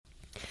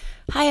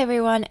Hi,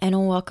 everyone,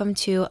 and welcome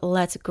to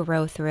Let's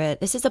Grow Through It.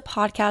 This is a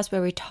podcast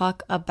where we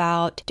talk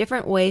about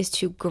different ways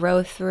to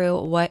grow through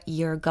what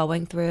you're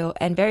going through.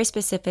 And very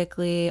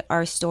specifically,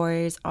 our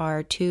stories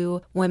are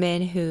two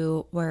women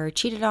who were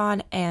cheated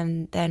on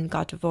and then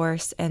got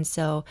divorced. And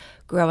so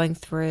growing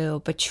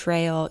through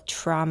betrayal,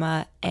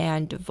 trauma,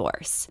 and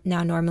divorce.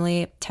 Now,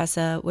 normally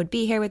Tessa would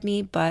be here with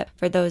me, but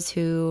for those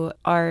who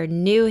are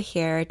new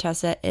here,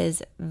 Tessa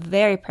is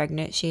very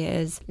pregnant. She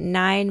is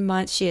 9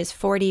 months. She is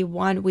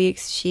 41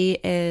 weeks. She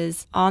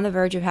is on the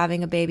verge of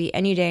having a baby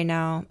any day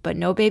now, but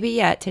no baby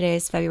yet. Today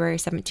is February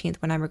 17th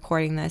when I'm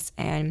recording this,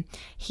 and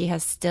he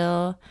has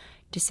still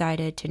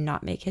decided to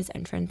not make his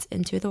entrance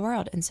into the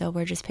world. And so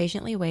we're just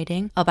patiently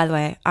waiting. Oh, by the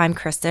way, I'm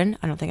Kristen.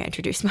 I don't think I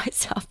introduced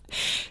myself.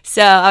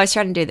 So I was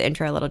trying to do the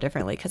intro a little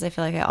differently because I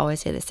feel like I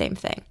always say the same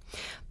thing.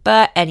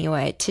 But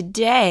anyway,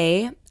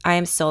 today I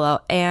am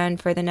solo,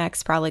 and for the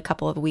next probably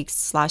couple of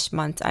weeks /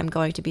 months, I'm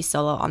going to be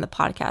solo on the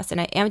podcast.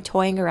 And I am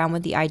toying around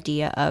with the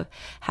idea of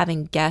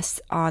having guests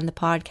on the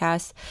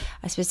podcast.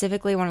 I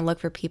specifically want to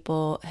look for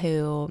people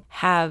who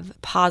have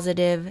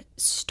positive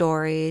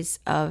stories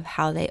of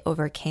how they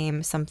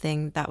overcame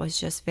something that was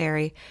just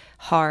very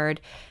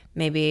hard,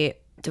 maybe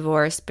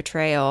divorce,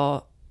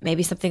 betrayal,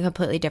 maybe something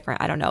completely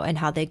different, I don't know, and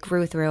how they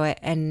grew through it,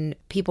 and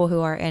people who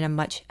are in a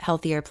much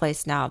healthier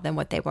place now than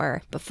what they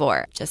were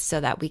before, just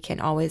so that we can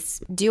always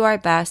do our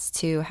best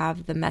to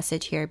have the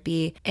message here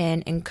be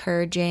an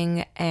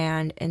encouraging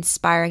and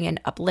inspiring and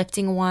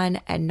uplifting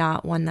one, and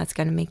not one that's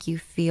going to make you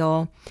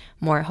feel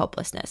more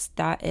hopelessness.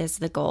 That is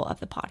the goal of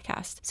the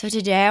podcast. So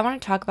today I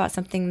want to talk about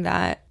something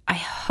that I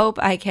hope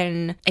I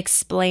can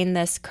explain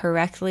this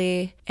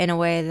correctly in a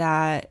way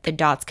that the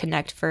dots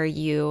connect for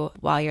you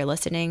while you're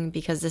listening,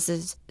 because this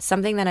is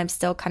something that I'm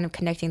still kind of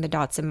connecting the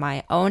dots in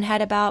my own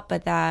head about,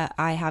 but that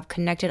I have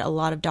connected a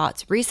lot of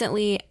dots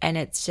recently, and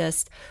it's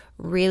just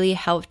really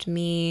helped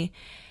me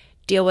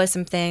deal with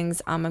some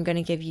things. I'm going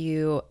to give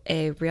you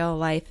a real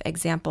life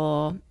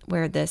example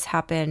where this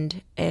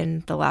happened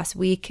in the last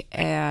week,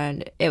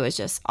 and it was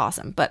just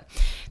awesome. But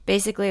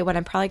basically, what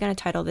I'm probably going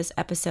to title this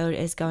episode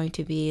is going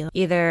to be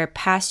either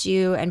past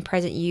you and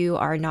present you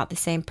are not the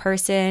same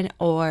person,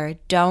 or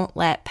don't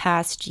let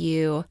past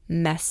you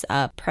mess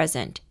up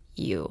present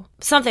you.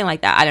 Something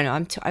like that. I don't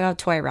know. I gotta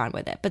toy around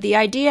with it. But the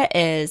idea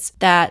is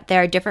that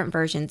there are different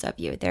versions of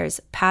you.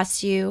 There's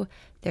past you,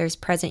 there's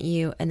present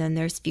you, and then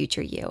there's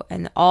future you.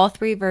 And all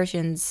three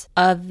versions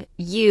of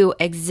you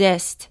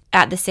exist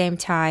at the same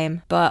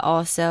time, but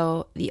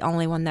also the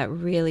only one that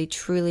really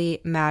truly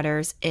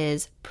matters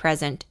is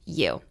present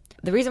you.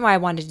 The reason why I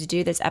wanted to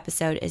do this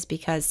episode is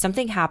because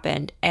something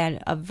happened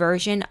and a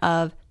version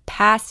of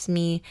past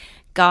me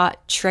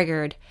got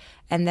triggered.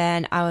 And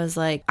then I was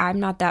like, I'm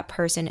not that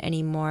person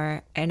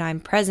anymore, and I'm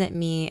present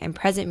me, and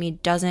present me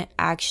doesn't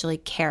actually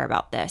care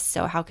about this.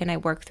 So how can I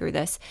work through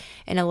this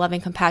in a loving,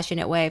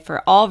 compassionate way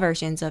for all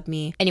versions of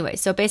me? Anyway,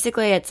 so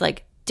basically it's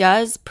like,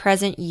 does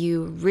present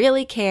you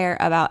really care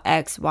about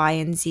X, Y,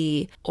 and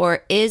Z?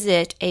 Or is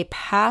it a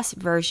past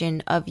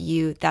version of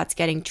you that's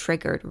getting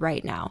triggered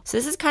right now? So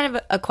this is kind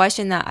of a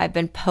question that I've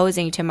been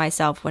posing to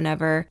myself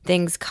whenever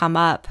things come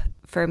up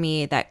for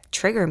me that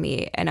trigger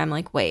me, and I'm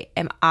like, wait,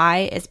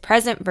 is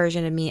present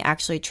version of me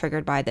actually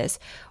triggered by this,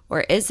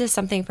 or is this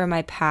something from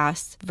my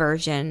past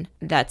version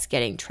that's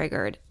getting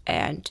triggered,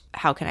 and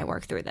how can I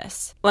work through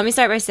this? Let me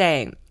start by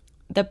saying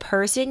the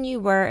person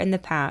you were in the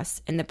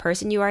past and the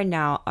person you are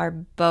now are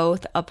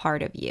both a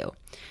part of you.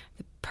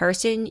 The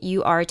person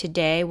you are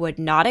today would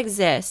not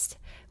exist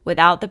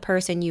without the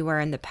person you were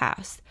in the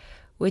past,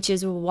 which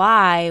is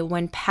why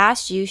when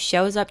past you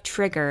shows up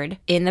triggered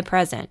in the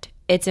present,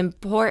 it's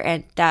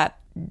important that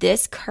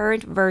this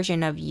current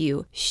version of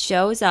you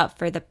shows up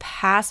for the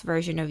past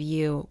version of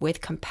you with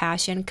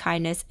compassion,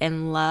 kindness,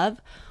 and love,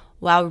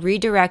 while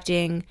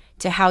redirecting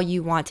to how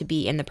you want to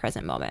be in the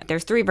present moment.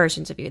 There's three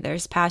versions of you.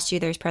 There's past you,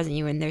 there's present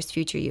you, and there's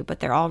future you,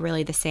 but they're all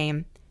really the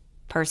same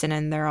person,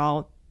 and they're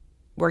all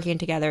working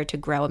together to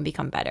grow and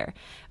become better.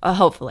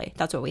 Hopefully,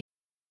 that's what we.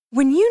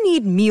 When you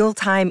need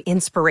mealtime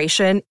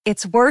inspiration,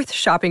 it's worth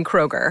shopping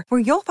Kroger, where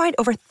you'll find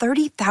over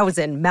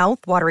 30,000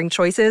 mouth-watering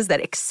choices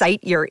that excite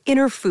your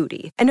inner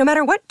foodie. And no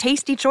matter what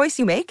tasty choice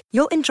you make,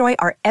 you'll enjoy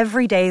our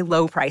everyday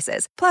low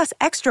prices, plus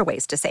extra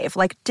ways to save,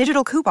 like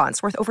digital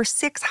coupons worth over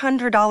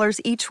 $600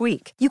 each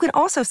week. You can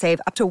also save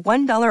up to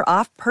 $1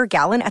 off per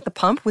gallon at the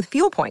pump with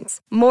fuel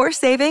points. More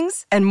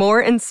savings and more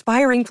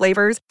inspiring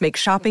flavors make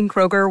shopping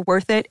Kroger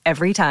worth it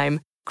every time.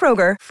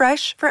 Kroger,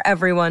 fresh for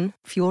everyone.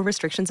 Fuel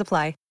restrictions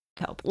apply.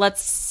 Help.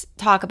 Let's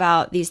talk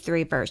about these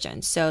three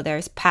versions. So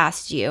there's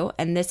past you,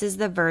 and this is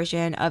the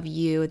version of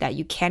you that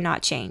you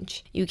cannot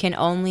change. You can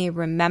only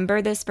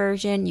remember this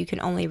version. You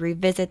can only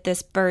revisit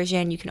this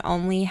version. You can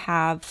only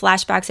have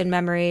flashbacks and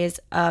memories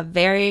of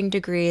varying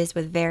degrees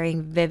with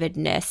varying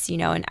vividness,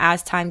 and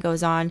as time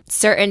goes on,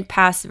 certain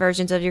past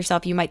versions of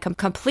yourself you might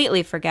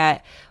completely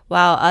forget,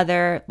 while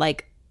other,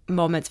 like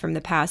moments from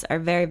the past are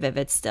very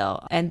vivid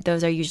still, and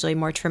those are usually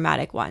more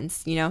traumatic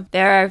ones.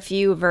 There are a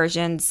few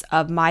versions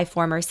of my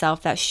former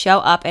self that show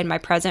up in my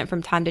present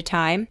from time to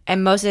time,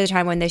 and most of the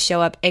time when they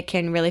show up, it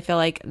can really feel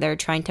like they're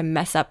trying to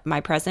mess up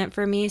my present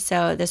for me.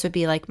 So this would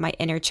be like my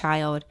inner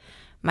child,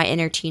 my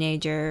inner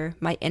teenager,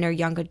 my inner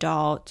young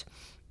adult,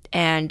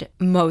 and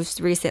most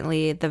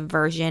recently the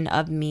version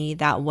of me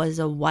that was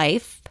a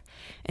wife,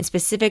 and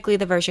specifically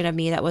the version of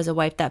me that was a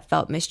wife that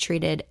felt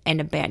mistreated and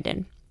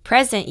abandoned.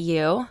 Present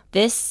you,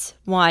 this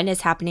one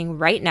is happening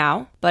right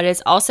now, but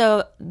it's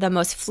also the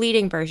most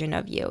fleeting version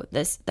of you.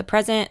 The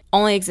present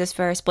only exists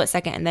for a split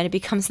second, and then it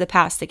becomes the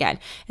past again.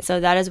 And so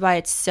that is why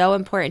it's so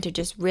important to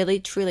just really,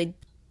 truly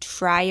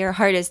try your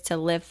hardest to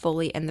live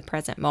fully in the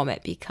present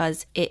moment,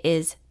 because it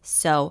is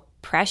so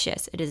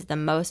precious. It is the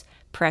most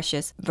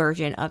precious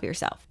version of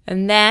yourself.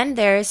 And then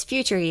there's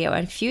future you,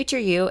 and future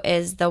you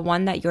is the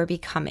one that you're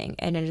becoming,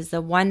 and it is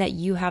the one that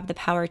you have the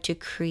power to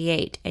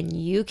create. And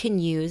you can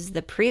use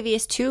the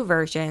previous two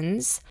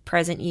versions,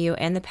 present you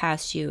and the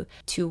past you,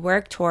 to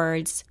work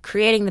towards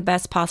creating the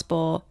best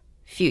possible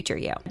future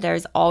you.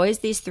 There's always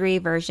these three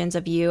versions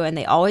of you, and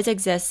they always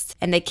exist,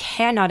 and they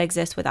cannot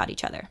exist without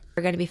each other.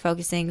 We're going to be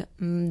focusing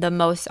the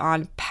most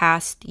on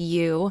past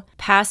you,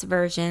 past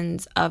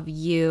versions of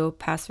you,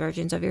 past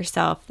versions of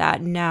yourself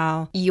that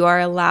now you are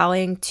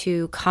allowing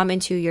to come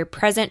into your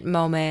present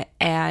moment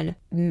and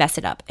mess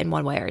it up in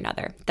one way or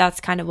another.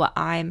 That's kind of what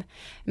I'm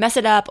mess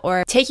it up,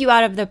 or take you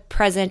out of the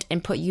present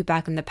and put you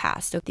back in the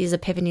past. So these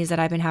epiphanies that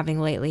I've been having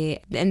lately,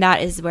 and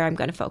that is where I'm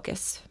going to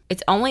focus.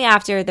 It's only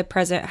after the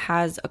present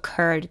has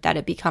occurred that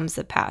it becomes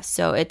the past.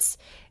 So it's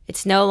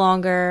no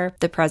longer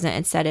the present.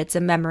 Instead, it's a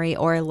memory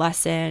or a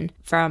lesson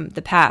from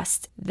the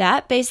past.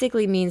 That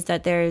basically means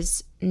that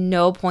there's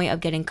no point of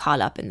getting caught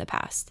up in the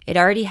past. It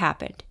already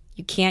happened.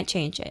 You can't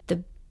change it.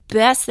 The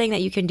best thing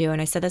that you can do,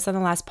 and I said this on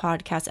the last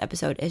podcast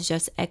episode, is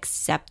just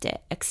accept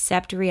it.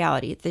 Accept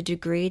reality. The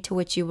degree to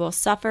which you will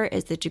suffer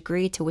is the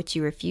degree to which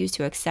you refuse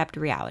to accept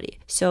reality.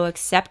 So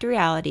accept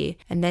reality,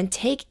 and then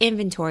take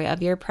inventory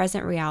of your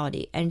present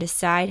reality and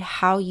decide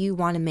how you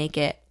want to make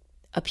it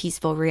a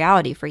peaceful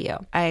reality for you.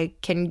 I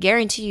can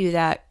guarantee you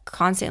that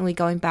constantly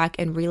going back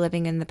and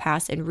reliving in the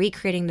past and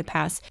recreating the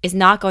past is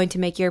not going to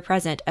make your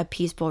present a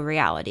peaceful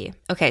reality.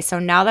 Okay, so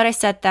now that I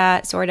set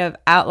that sort of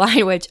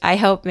outline, which I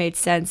hope makes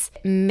sense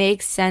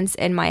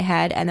in my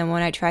head, and then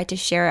when I try to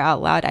share it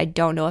out loud, I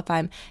don't know if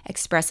I'm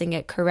expressing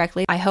it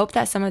correctly. I hope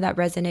that some of that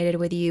resonated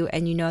with you,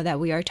 and you know that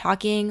we are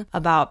talking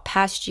about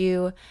past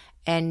you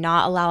and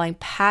not allowing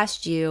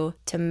past you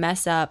to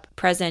mess up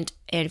present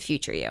and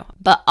future you.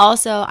 But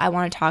also, I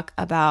want to talk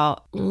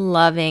about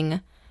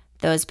loving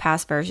those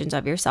past versions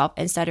of yourself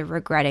instead of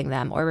regretting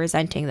them or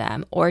resenting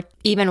them, or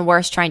even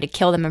worse, trying to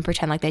kill them and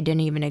pretend like they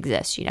didn't even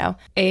exist,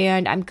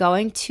 And I'm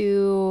going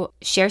to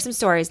share some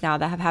stories now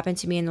that have happened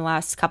to me in the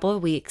last couple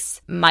of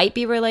weeks. Might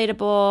be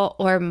relatable,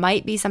 or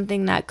might be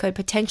something that could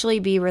potentially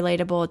be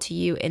relatable to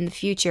you in the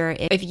future.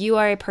 If you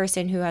are a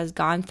person who has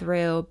gone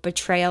through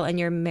betrayal in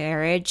your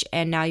marriage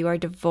and now you are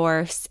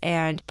divorced,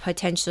 and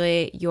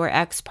potentially your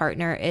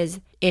ex-partner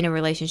is in a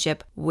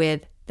relationship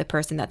with the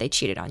person that they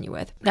cheated on you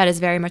with. That is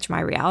very much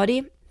my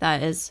reality.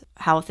 That is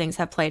how things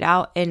have played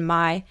out in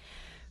my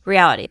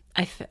reality.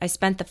 I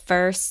spent the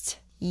first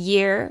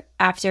year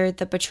after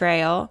the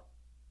betrayal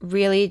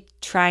really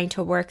trying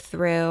to work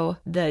through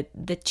the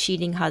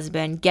cheating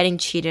husband, getting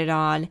cheated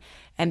on,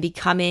 and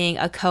becoming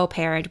a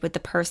co-parent with the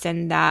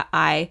person that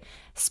I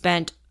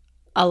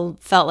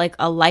felt like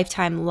a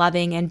lifetime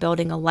loving and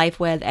building a life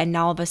with. And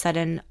now all of a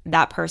sudden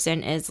that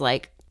person is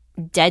like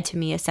dead to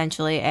me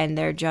essentially, and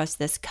they're just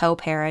this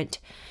co-parent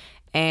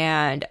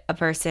and a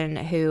person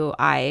who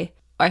I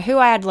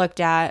had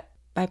looked at.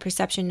 My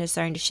perception is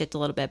starting to shift a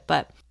little bit,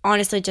 but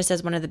honestly just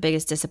as one of the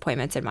biggest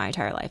disappointments in my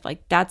entire life.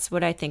 Like, that's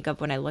what I think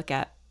of when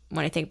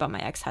I think about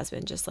my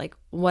ex-husband, just like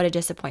what a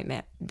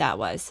disappointment that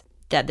was,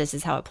 that this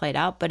is how it played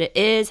out. But it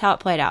is how it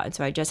played out, and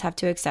so I just have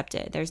to accept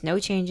it. There's no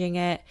changing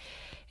it.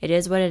 It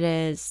is what it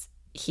is.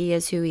 He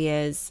is who he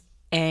is,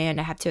 and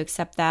I have to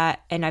accept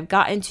that. And I've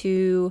gotten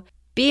to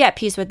be at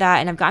peace with that,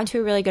 and I've gotten to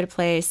a really good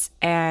place,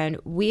 and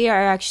we are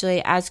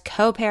actually, as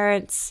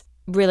co-parents,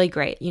 really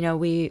great.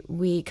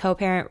 We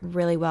co-parent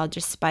really well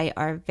despite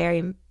our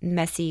very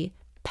messy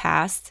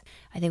past.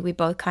 I think we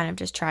both kind of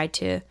just tried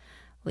to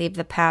leave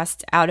the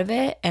past out of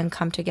it and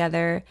come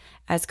together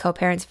as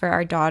co-parents for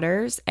our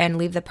daughters, and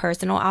leave the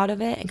personal out of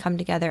it and come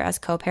together as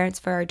co-parents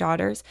for our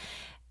daughter.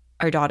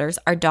 We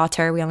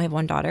only have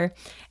one daughter,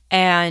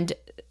 and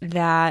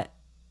that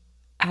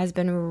has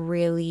been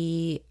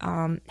really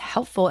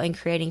helpful in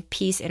creating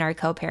peace in our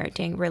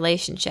co-parenting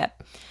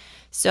relationship.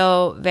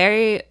 So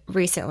very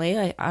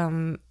recently,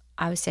 I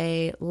would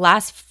say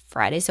last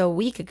Friday, so a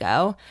week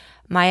ago,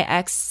 my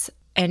ex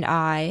and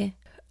I,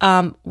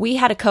 we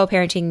had a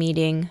co-parenting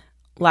meeting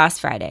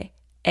last Friday,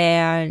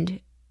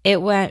 and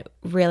it went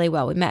really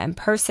well. We met in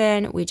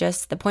person.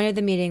 The point of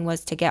the meeting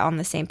was to get on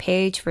the same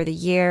page for the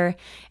year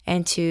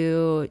and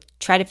to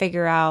try to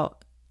figure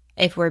out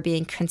if we're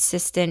being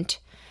consistent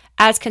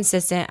as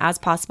consistent as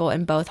possible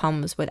in both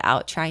homes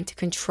without trying to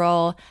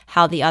control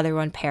how the other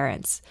one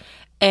parents.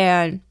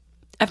 And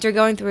after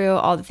going through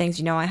all the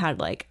things, I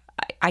had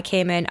I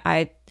came in,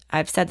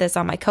 I've said this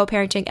on my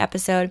co-parenting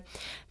episode,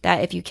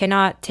 that if you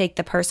cannot take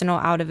the personal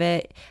out of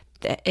it,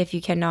 if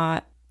you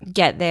cannot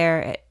get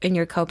there in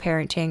your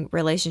co-parenting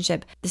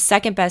relationship, the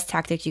second best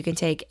tactic you can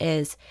take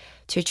is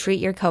to treat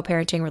your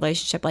co-parenting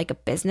relationship like a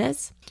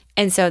business.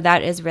 And so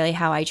that is really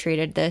how I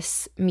treated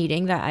this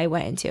meeting that I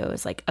went into. It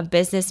was like a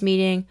business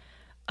meeting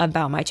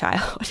about my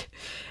child.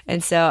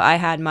 And so I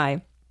had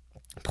my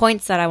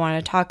points that I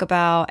wanted to talk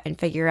about and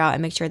figure out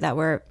and make sure that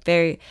we're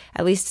very,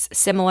 at least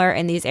similar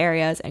in these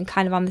areas and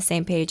kind of on the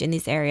same page in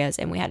these areas.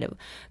 And we had to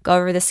go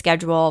over the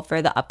schedule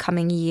for the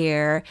upcoming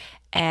year,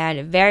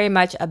 and very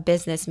much a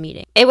business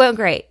meeting. It went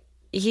great.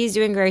 He's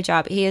doing a great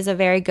job. He is a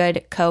very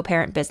good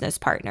co-parent business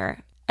partner.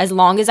 As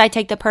long as I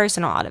take the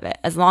personal out of it.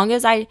 As long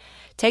as I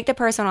take the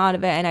personal out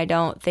of it and I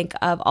don't think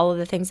of all of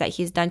the things that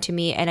he's done to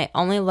me, and I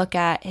only look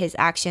at his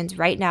actions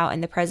right now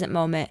in the present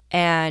moment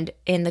and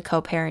in the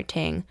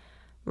co-parenting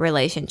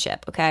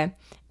relationship, okay?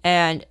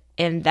 And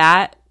in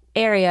that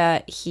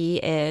area,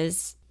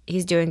 he's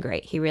doing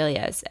great. He really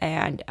is.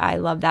 And I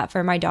love that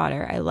for my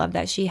daughter. I love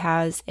that she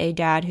has a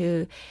dad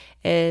who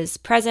is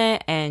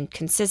present and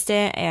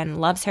consistent and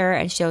loves her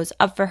and shows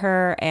up for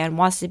her and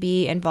wants to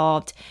be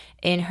involved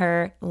in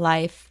her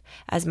life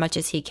as much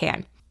as he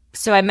can.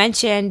 So I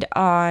mentioned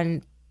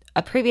on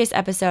a previous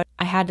episode,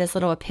 I had this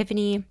little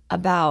epiphany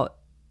about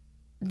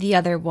the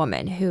other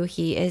woman who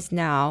he is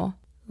now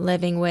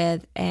living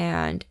with,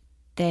 and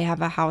they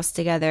have a house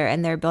together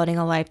and they're building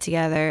a life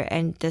together.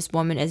 And this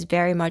woman is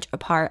very much a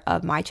part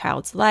of my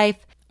child's life,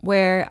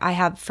 where I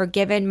have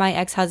forgiven my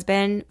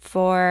ex-husband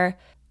for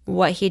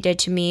what he did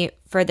to me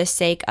for the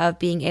sake of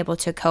being able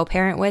to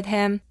co-parent with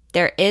him.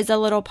 There is a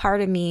little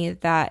part of me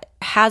that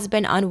has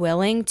been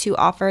unwilling to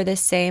offer the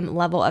same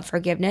level of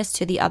forgiveness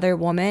to the other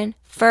woman.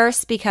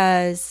 First,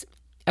 because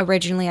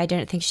originally I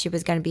didn't think she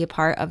was going to be a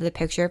part of the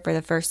picture for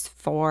the first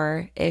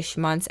 4-ish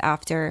months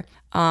after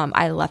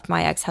I left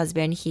my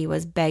ex-husband. He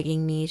was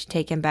begging me to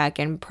take him back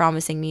and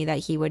promising me that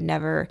he would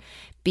never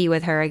be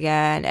with her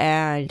again,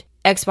 and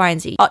X, Y,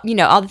 and Z.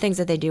 All the things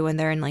that they do when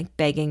they're in like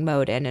begging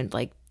mode and in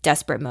like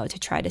desperate mode to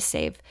try to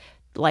save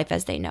life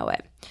as they know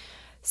it.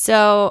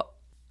 So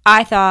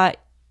I thought,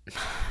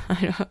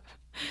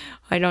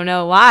 I don't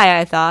know why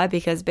I thought,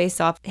 because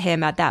based off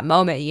him at that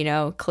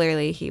moment,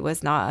 clearly he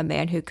was not a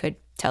man who could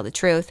tell the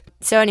truth.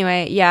 So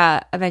anyway,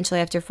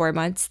 eventually after 4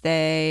 months,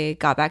 they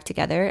got back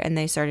together and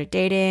they started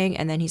dating,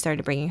 and then he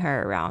started bringing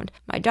her around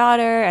my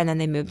daughter, and then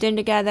they moved in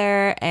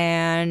together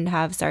and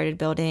have started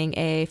building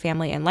a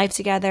family and life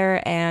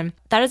together. And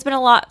that has been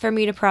a lot for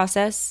me to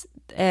process,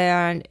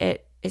 and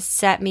it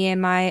set me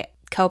and my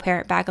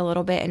co-parent back a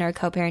little bit in our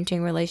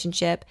co-parenting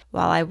relationship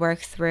while I work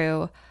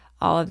through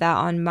all of that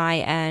on my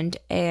end.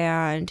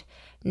 And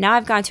now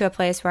I've gotten to a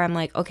place where I'm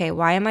like, okay,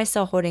 why am I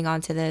still holding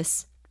on to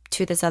this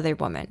other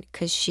woman?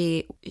 Because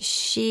yes,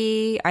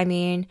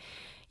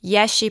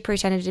 she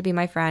pretended to be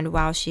my friend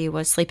while she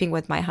was sleeping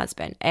with my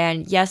husband.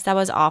 And yes, that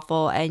was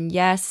awful. And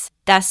yes,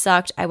 that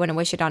sucked. I wouldn't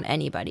wish it on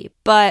anybody.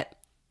 But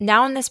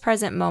now in this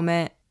present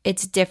moment,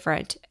 it's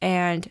different.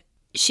 And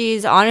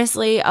she's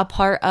honestly a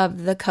part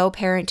of the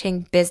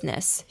co-parenting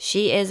business.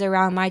 She is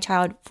around my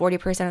child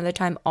 40% of the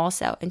time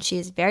also, and she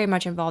is very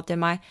much involved in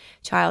my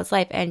child's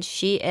life, and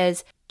she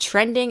is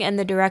trending in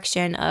the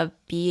direction of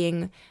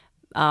being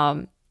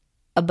a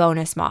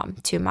bonus mom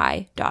to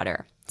my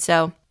daughter.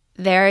 So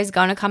there is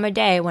going to come a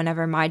day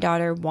whenever my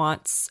daughter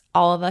wants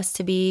all of us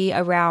to be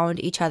around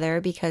each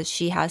other because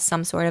she has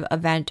some sort of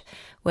event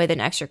with an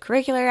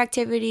extracurricular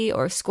activity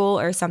or school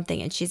or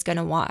something, and she's going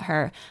to want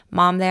her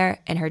mom there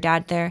and her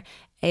dad there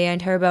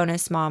and her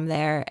bonus mom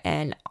there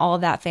and all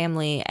of that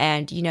family.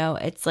 And,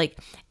 it's like,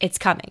 it's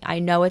coming. I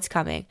know it's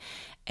coming.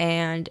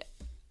 And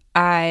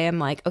I am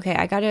like, okay,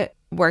 I got to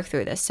work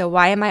through this. So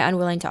why am I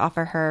unwilling to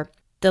offer her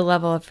the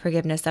level of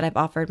forgiveness that I've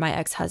offered my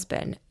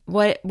ex-husband?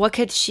 What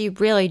could she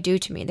really do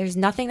to me? There's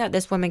nothing that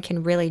this woman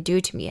can really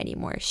do to me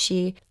anymore.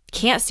 She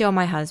can't steal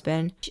my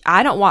husband.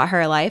 I don't want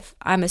her life.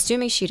 I'm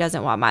assuming she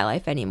doesn't want my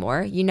life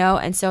anymore,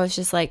 And so it's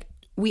just like,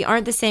 we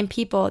aren't the same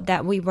people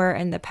that we were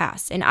in the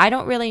past. And I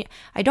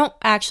don't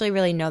actually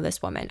really know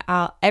this woman.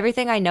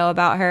 Everything I know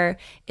about her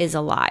is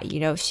a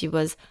lie. She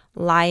was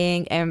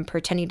lying and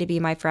pretending to be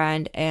my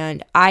friend,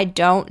 and I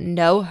don't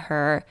know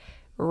her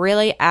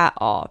really at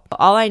all.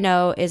 All I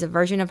know is a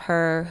version of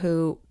her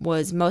who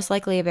was most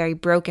likely a very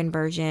broken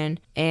version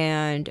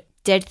and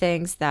did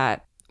things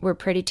that were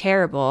pretty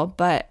terrible,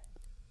 but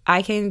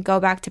I can go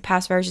back to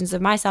past versions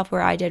of myself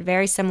where I did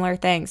very similar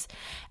things.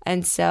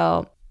 And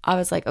so I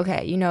was like,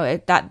 okay,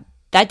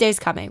 that day's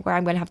coming where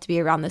I'm going to have to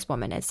be around this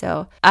woman. And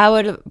so I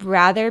would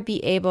rather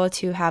be able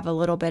to have a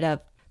little bit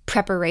of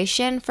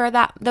preparation for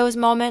those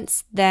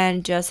moments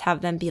than just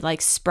have them be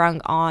like sprung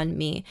on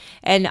me.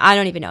 And I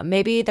don't even know.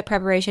 Maybe the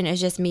preparation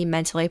is just me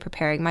mentally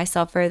preparing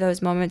myself for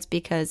those moments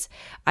because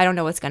I don't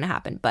know what's going to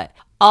happen. But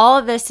all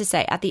of this to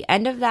say, at the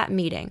end of that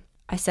meeting,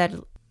 I said,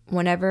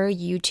 whenever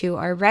you two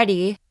are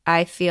ready,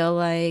 I feel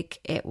like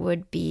it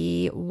would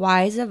be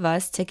wise of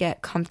us to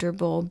get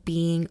comfortable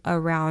being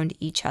around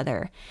each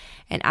other.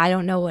 And I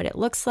don't know what it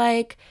looks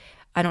like.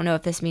 I don't know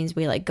if this means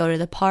we like go to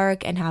the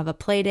park and have a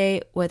play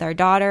date with our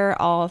daughter,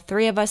 all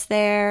three of us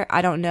there.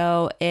 I don't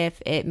know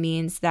if it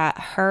means that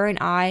her and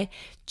I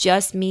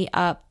just meet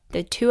up,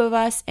 the two of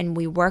us, and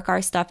we work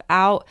our stuff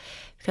out.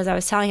 Because I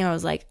was telling him, I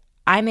was like,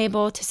 I'm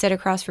able to sit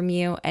across from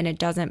you and it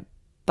doesn't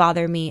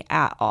bother me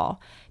at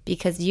all.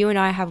 Because you and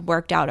I have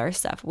worked out our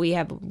stuff. We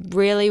have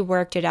really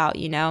worked it out,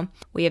 you know?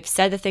 We have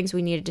said the things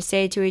we needed to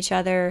say to each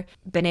other,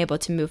 been able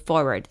to move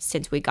forward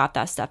since we got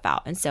that stuff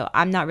out. And so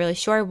I'm not really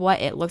sure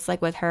what it looks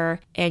like with her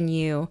and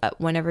you.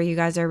 But whenever you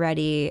guys are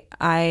ready,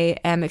 I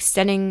am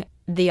extending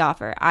the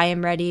offer. I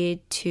am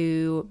ready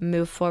to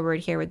move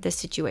forward here with this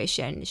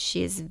situation.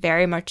 She's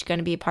very much going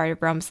to be a part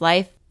of Rome's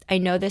life. I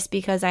know this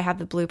because I have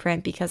the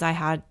blueprint, because I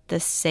had the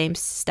same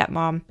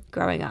stepmom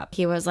growing up.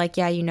 He was like,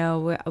 yeah, you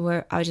know,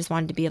 I just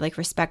wanted to be like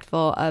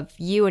respectful of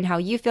you and how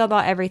you feel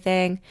about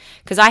everything.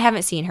 Because I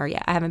haven't seen her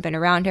yet. I haven't been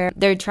around her.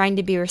 They're trying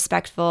to be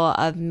respectful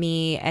of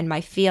me and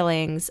my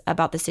feelings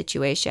about the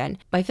situation.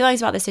 My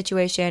feelings about the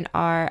situation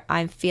are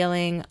I'm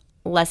feeling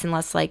less and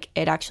less like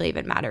it actually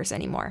even matters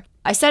anymore.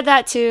 I said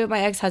that to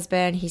my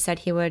ex-husband. He said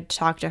he would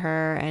talk to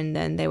her and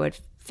then they would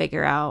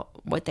figure out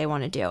what they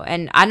want to do.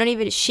 And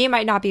she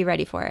might not be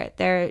ready for it.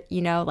 They're,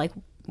 you know, like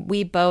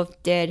we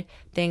both did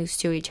things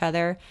to each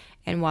other.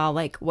 And while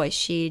like what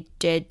she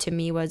did to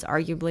me was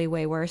arguably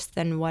way worse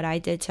than what I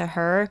did to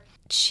her,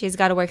 she's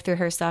got to work through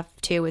her stuff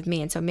too with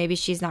me. And so maybe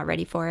she's not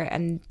ready for it,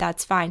 and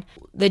that's fine.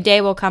 The day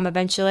will come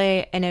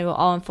eventually and it will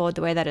all unfold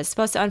the way that it's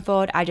supposed to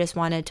unfold. I just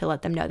wanted to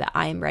let them know that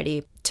I am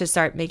ready to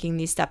start making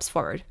these steps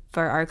forward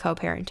for our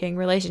co-parenting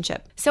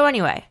relationship. So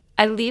anyway,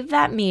 I leave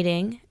that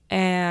meeting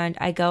and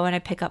I go and I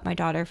pick up my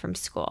daughter from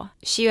school.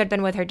 She had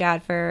been with her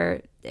dad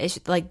for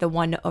like the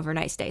one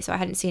overnight stay, so I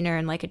hadn't seen her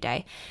in like a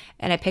day.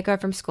 And I pick her up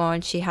from school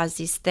and she has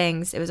these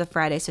things. It was a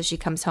Friday, so she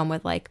comes home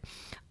with like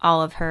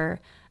all of her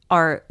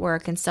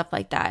artwork and stuff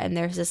like that. And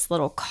there's this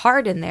little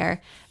card in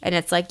there and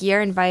it's like,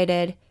 you're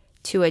invited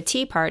to a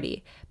tea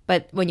party.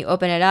 But when you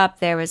open it up,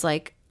 there was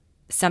like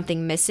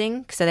something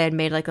missing. So they had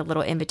made like a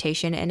little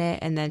invitation in it,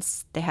 and then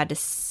they had to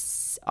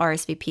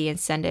RSVP and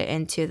send it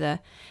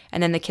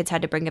and then the kids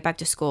had to bring it back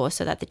to school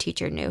so that the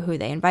teacher knew who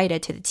they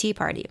invited to the tea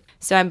party.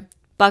 So I'm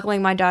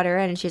buckling my daughter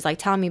in and she's like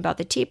telling me about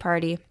the tea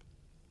party.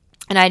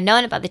 And I'd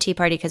known about the tea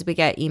party because we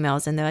get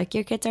emails and they're like,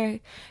 your kids are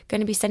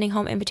going to be sending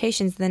home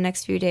invitations in the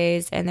next few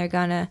days and they're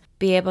going to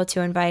be able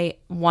to invite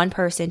one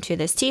person to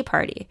this tea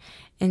party.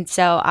 And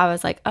so I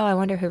was like, oh, I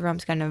wonder who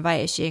Rome's going to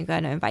invite. Is she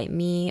going to invite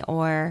me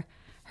or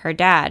her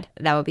dad?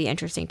 That would be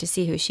interesting to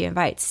see who she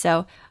invites.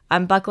 So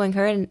I'm buckling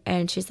her in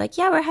and she's like,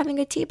 yeah, we're having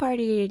a tea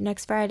party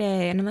next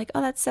Friday. And I'm like, oh,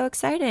 that's so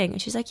exciting.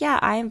 And she's like, yeah,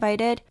 I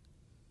invited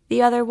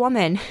the other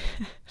woman.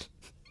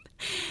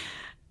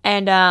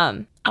 And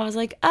I was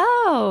like,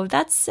 oh,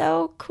 that's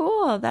so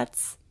cool.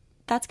 That's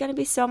going to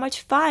be so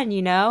much fun,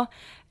 you know?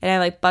 And I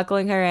like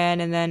buckling her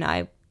in, and then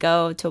I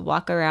go to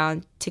walk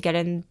around to get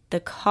in the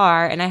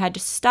car, and I had to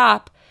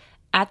stop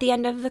at the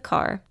end of the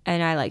car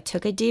and I like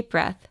took a deep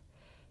breath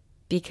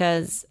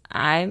because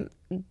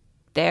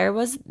there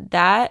was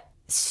that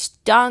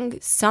stung,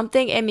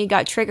 something in me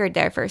got triggered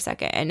there for a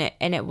second,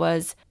 and it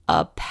was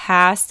a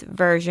past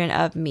version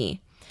of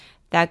me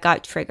that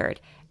got triggered.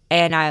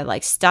 And I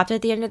like stopped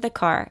at the end of the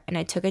car and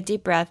I took a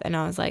deep breath and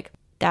I was like,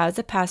 that was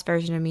a past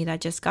version of me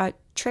that just got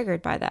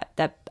triggered by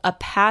that a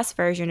past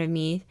version of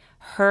me,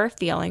 her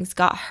feelings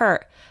got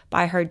hurt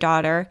by her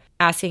daughter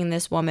asking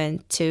this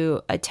woman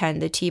to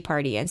attend the tea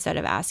party instead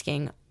of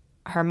asking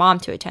her mom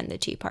to attend the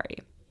tea party.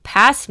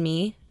 Past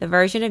me, the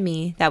version of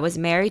me that was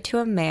married to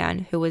a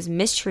man who was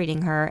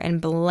mistreating her and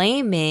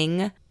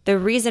blaming the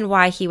reason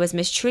why he was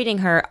mistreating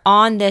her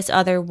on this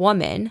other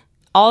woman.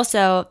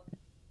 Also,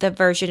 the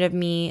version of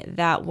me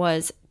that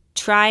was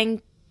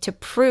trying to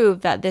prove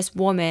that this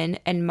woman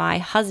and my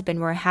husband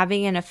were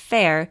having an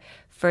affair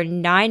for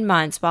 9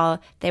 months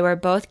while they were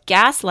both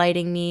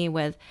gaslighting me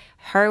with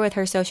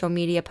her social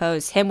media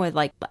posts, him with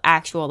like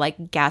actual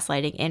like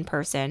gaslighting in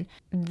person.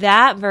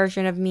 That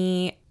version of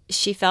me,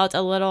 she felt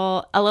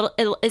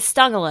it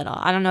stung a little.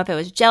 I don't know if it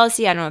was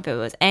jealousy. I don't know if it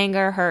was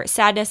anger, hurt,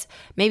 sadness,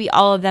 maybe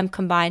all of them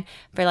combined.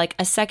 For like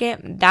a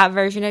second, that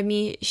version of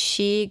me,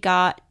 she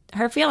got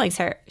her feelings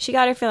hurt. She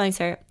got her feelings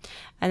hurt.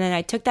 And then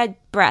I took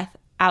that breath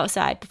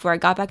outside before I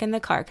got back in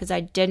the car because I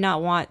did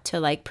not want to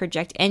like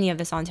project any of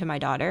this onto my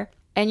daughter.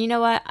 And you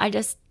know what? I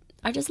just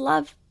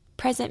love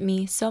present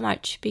me so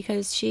much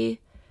because she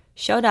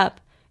showed up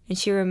and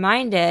she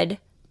reminded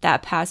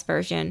that past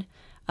version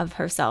of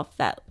herself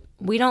that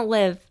we don't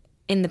live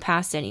in the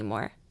past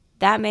anymore.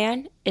 That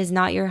man is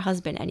not your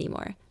husband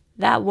anymore.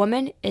 That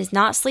woman is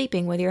not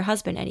sleeping with your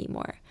husband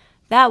anymore.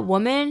 That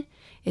woman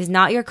is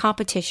not your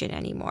competition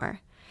anymore.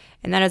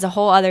 And that is a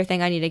whole other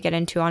thing I need to get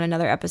into on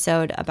another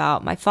episode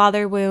about my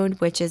father wound,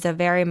 which is a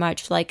very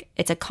much like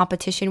it's a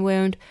competition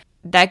wound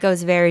that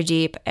goes very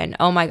deep. And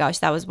oh my gosh,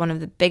 that was one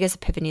of the biggest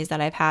epiphanies that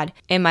I've had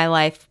in my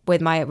life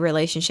with my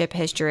relationship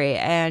history.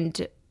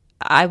 And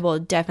I will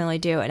definitely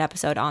do an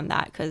episode on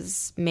that,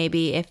 because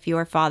maybe if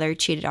your father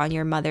cheated on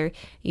your mother,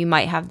 you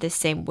might have this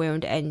same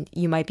wound and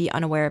you might be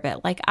unaware of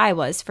it, like I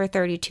was for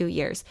 32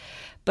 years.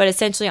 But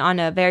essentially, on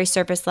a very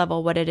surface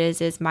level, what it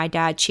is my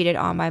dad cheated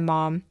on my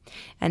mom,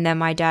 and then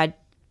my dad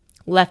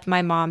left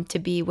my mom to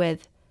be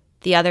with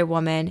the other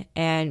woman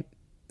and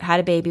had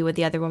a baby with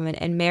the other woman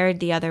and married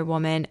the other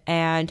woman.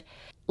 And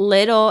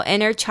little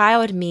inner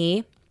child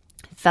me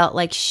felt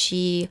like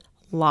she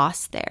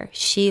lost there.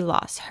 She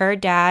lost. Her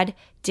dad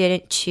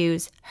didn't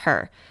choose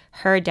her.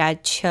 Her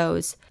dad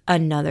chose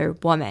another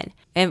woman.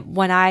 And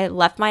when I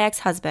left my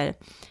ex-husband,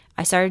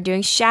 I started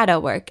doing shadow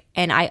work,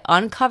 and I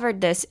uncovered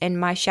this in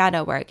my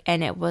shadow work,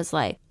 and it was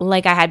like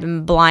I had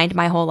been blind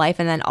my whole life,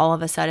 and then all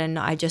of a sudden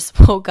I just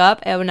woke up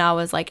and I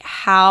was like,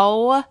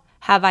 how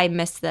have I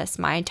missed this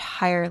my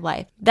entire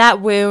life? That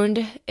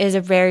wound is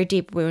a very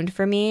deep wound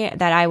for me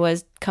that I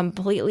was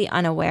completely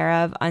unaware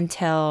of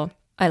until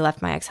I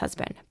left my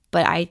ex-husband.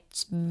 But I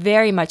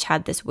very much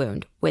had this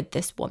wound with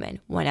this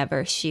woman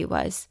whenever she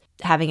was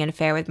having an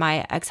affair with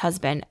my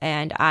ex-husband,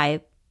 and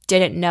I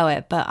didn't know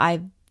it, but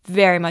I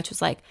very much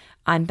was like,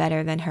 I'm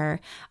better than her.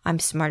 I'm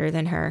smarter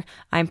than her.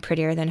 I'm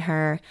prettier than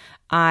her.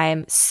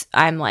 I'm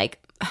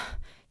like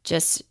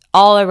just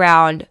all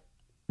around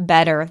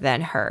better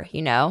than her,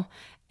 you know?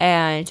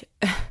 And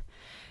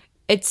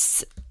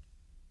it's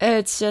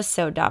just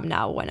so dumb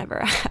now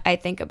whenever I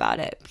think about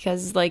it,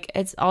 because like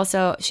it's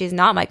also, she's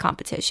not my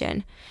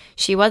competition.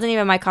 She wasn't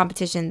even my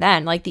competition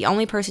then. Like the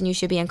only person you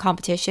should be in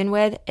competition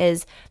with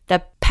is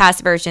the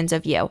past versions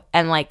of you,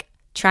 and like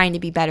trying to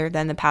be better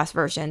than the past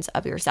versions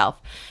of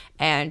yourself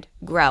and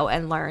grow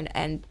and learn.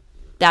 And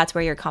that's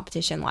where your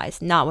competition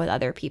lies, not with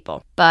other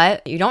people.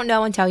 But you don't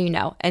know until you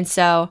know. And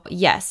so,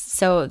 yes,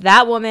 so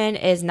that woman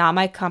is not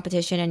my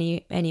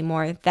competition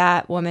anymore.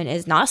 That woman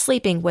is not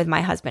sleeping with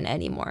my husband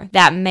anymore.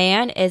 That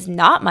man is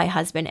not my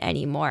husband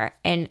anymore.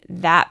 And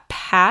that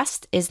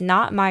past is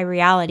not my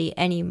reality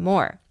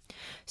anymore.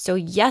 So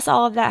yes,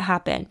 all of that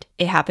happened.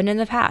 It happened in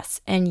the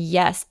past. And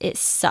yes, it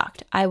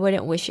sucked. I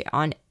wouldn't wish it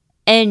on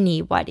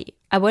anybody.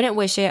 I wouldn't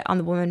wish it on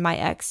the woman my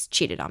ex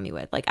cheated on me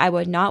with. Like, I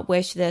would not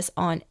wish this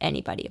on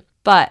anybody.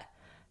 But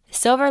the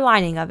silver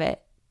lining of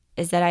it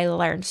is that I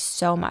learned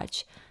so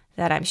much,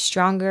 that I'm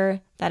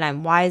stronger, that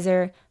I'm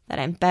wiser, that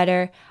I'm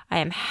better, I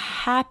am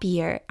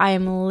happier, I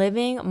am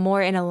living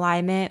more in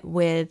alignment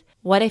with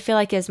what I feel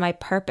like is my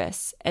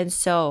purpose. And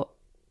so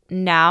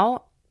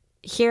now,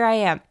 here I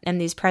am in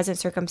these present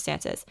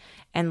circumstances,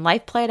 and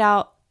life played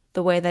out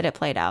the way that it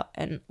played out.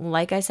 And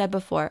like I said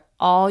before,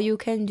 all you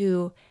can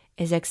do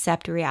is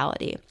accept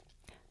reality,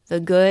 the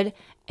good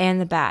and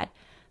the bad.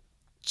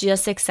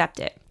 Just accept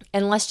it.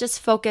 And let's just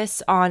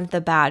focus on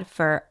the bad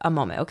for a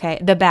moment, okay?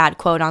 The bad,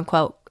 quote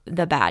unquote,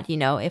 the bad, you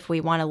know, if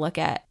we want to look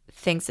at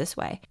things this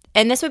way.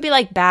 And this would be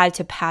like bad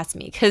to past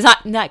me, because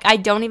I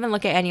don't even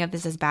look at any of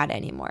this as bad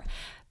anymore.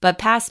 But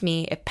past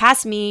me, if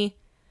past me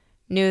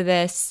knew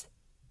this,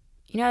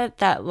 you know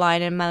that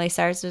line in Miley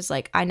Cyrus was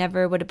like, I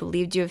never would have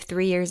believed you if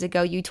 3 years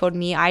ago you told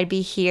me I'd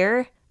be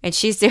here. And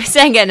she's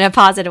saying it in a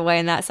positive way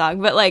in that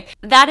song. But like,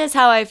 that is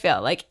how I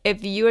feel. Like,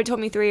 if you had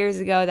told me 3 years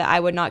ago that I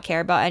would not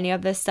care about any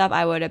of this stuff,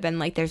 I would have been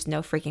like, there's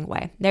no freaking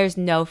way. There's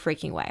no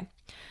freaking way.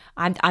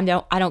 I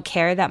don't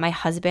care that my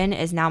husband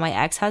is now my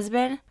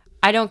ex-husband.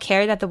 I don't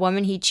care that the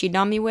woman he cheated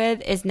on me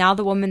with is now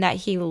the woman that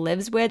he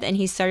lives with and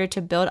he started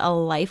to build a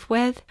life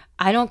with.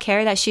 I don't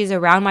care that she's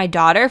around my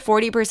daughter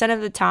 40%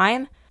 of the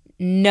time.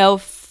 No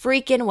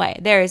freaking way.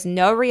 There is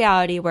no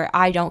reality where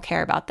I don't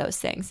care about those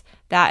things.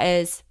 That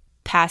is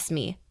past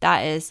me.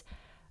 That is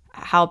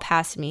how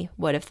past me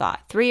would have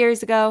thought. 3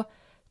 years ago,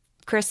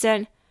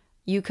 Kristen,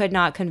 you could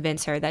not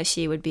convince her that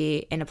she would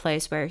be in a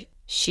place where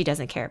she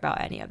doesn't care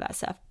about any of that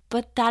stuff.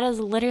 But that is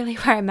literally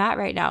where I'm at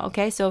right now,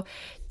 okay? So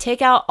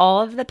take out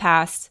all of the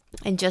past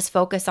and just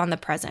focus on the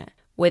present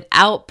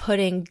without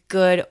putting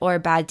good or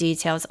bad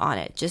details on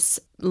it. Just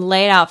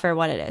lay it out for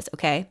what it is,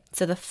 okay?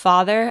 So the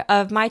father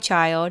of my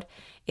child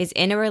is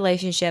in a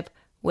relationship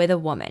with a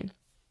woman.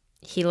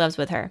 He lives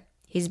with her.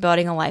 He's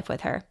building a life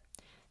with her.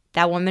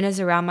 That woman is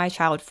around my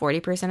child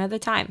 40% of the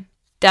time.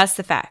 That's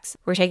the facts.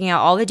 We're taking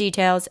out all the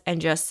details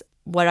and just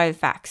what are the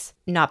facts?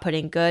 Not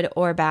putting good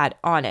or bad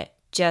on it.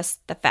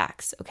 Just the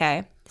facts,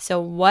 okay? So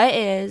what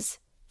is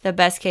the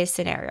best case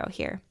scenario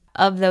here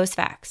of those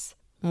facts?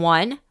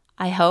 1,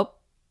 I hope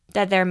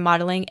that they're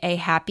modeling a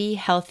happy,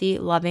 healthy,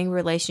 loving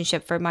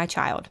relationship for my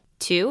child.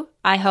 2,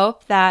 I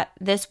hope that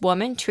this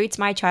woman treats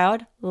my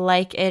child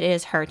like it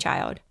is her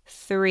child.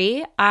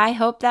 3, I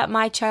hope that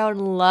my child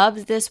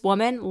loves this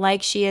woman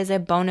like she is a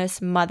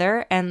bonus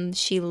mother and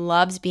she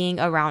loves being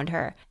around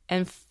her.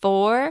 And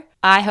 4,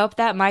 I hope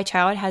that my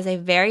child has a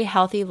very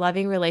healthy,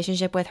 loving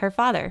relationship with her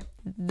father.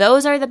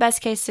 Those are the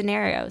best case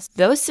scenarios.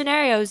 Those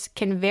scenarios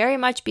can very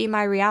much be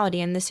my reality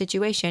in this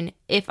situation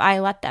if I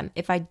let them.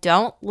 If I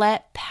don't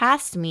let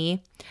past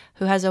me,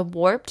 who has a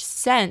warped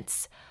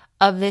sense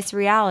of this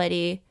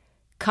reality,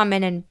 come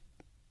in and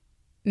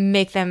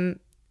make them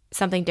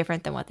something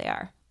different than what they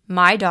are.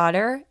 My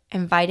daughter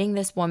inviting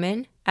this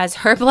woman as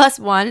her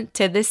 +1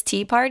 to this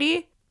tea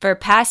party, for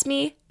past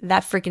me,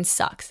 that freaking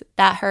sucks.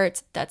 That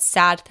hurts. That's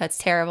sad. That's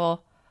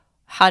terrible.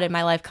 How did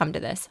my life come to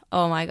this?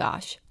 Oh my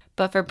gosh.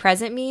 But for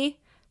present me,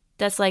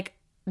 that's like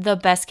the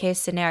best case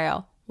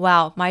scenario.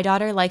 Wow, my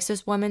daughter likes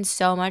this woman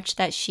so much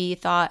that she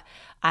thought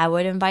I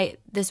would invite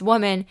this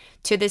woman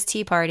to this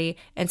tea party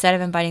instead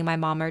of inviting my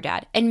mom or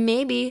dad. And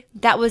maybe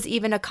that was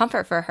even a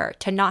comfort for her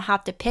to not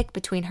have to pick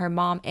between her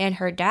mom and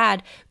her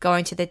dad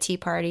going to the tea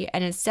party,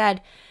 and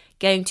instead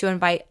getting to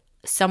invite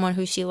someone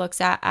who she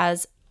looks at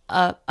as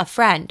a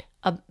friend,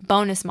 a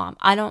bonus mom.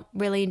 I don't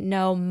really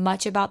know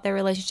much about their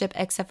relationship,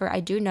 except for I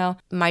do know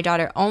my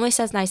daughter only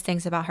says nice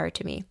things about her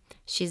to me.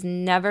 She's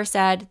never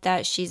said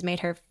that she's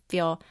made her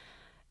feel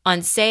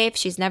unsafe.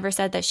 She's never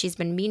said that she's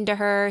been mean to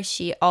her.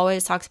 She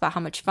always talks about how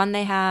much fun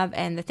they have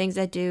and the things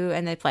they do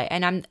and they play.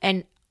 And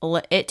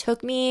it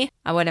took me,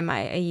 what am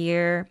I, a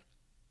year,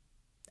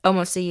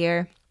 almost a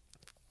year.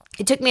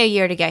 It took me a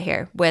year to get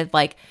here with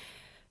like,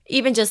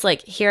 even just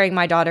like hearing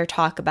my daughter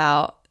talk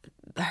about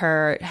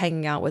her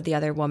hanging out with the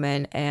other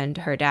woman and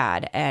her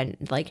dad and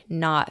like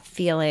not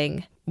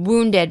feeling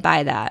wounded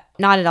by that.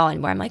 Not at all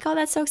anymore. I'm like, oh,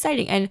 that's so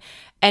exciting.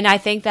 And I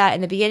think that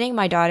in the beginning,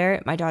 my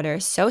daughter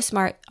is so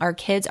smart. Our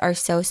kids are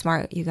so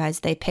smart, you guys.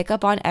 They pick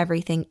up on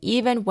everything,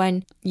 even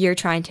when you're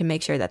trying to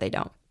make sure that they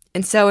don't.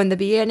 And so in the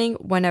beginning,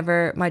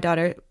 whenever my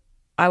daughter,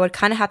 I would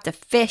kind of have to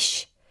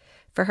fish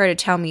for her to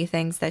tell me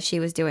things that she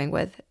was doing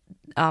with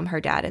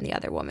her dad and the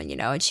other woman, you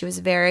know, and she was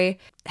very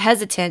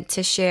hesitant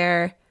to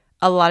share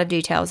a lot of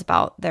details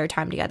about their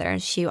time together.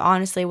 And she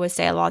honestly would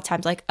say a lot of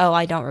times like, oh,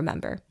 I don't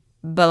remember.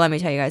 But let me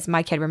tell you guys,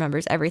 my kid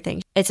remembers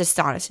everything. It's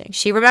astonishing.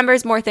 She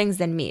remembers more things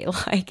than me.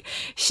 Like,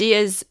 she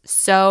is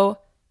so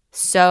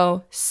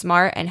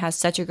smart and has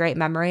such a great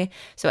memory.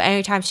 So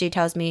anytime she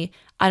tells me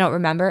I don't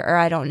remember or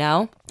I don't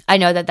know, I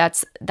know that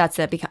that's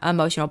an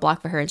emotional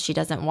block for her and she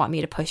doesn't want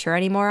me to push her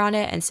anymore on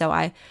it. And so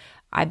I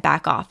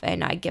back off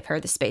and I give her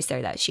the space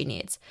there that she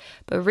needs.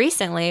 But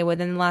recently,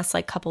 within the last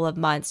like couple of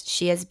months,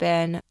 she has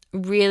been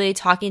really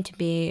talking to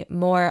me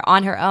more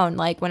on her own.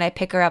 Like when I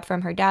pick her up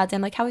from her dad's,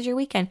 I'm like, how was your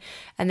weekend?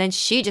 And then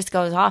she just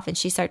goes off and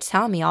she starts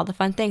telling me all the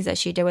fun things that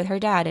she did with her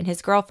dad and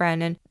his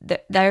girlfriend and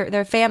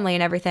their family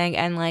and everything.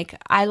 And like,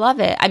 I love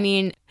it. I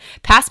mean,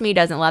 past me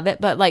doesn't love it,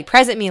 but like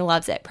present me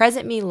loves it.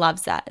 Present me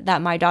loves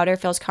that my daughter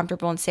feels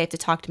comfortable and safe to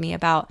talk to me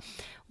about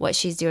what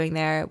she's doing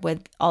there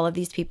with all of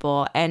these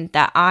people, and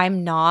that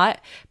I'm not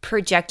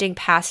projecting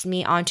past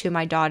me onto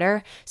my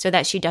daughter so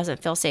that she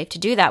doesn't feel safe to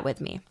do that with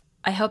me.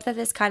 I hope that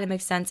this kind of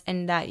makes sense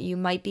and that you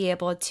might be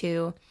able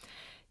to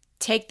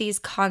take these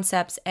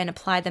concepts and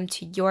apply them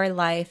to your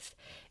life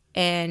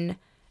in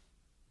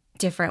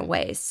different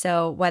ways.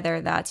 So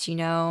whether that's, you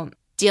know,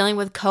 dealing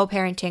with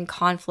co-parenting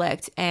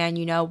conflict and,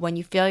 you know, when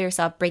you feel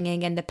yourself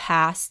bringing in the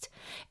past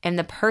and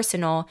the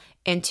personal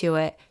into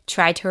it,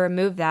 try to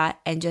remove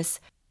that and just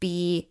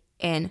be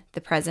in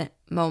the present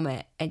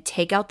moment and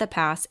take out the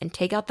past and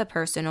take out the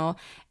personal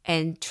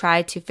and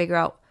try to figure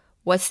out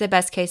what's the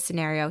best case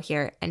scenario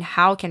here and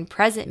how can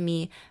present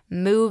me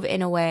move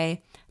in a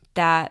way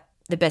that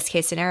the best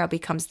case scenario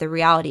becomes the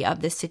reality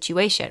of this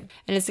situation.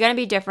 And it's going to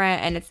be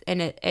different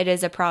and it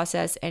is a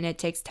process and it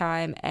takes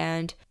time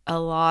and a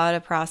lot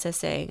of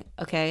processing.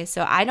 Okay.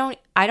 So I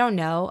don't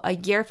know, a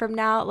year from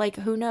now, like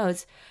who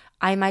knows,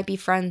 I might be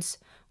friends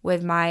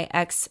with my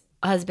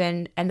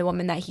ex-husband and the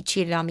woman that he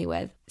cheated on me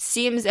with.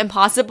 Seems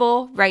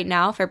impossible right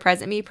now for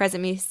present me.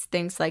 Present me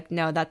thinks like,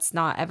 no, that's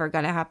not ever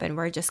going to happen.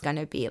 We're just going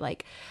to be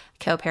like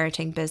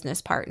co-parenting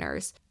business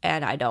partners.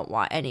 And I don't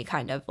want any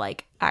kind of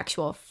like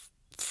actual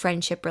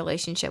friendship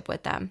relationship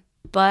with them.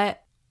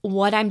 But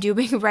what I'm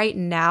doing right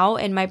now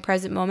in my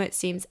present moment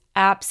seems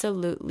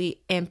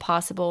absolutely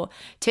impossible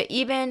to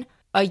even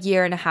a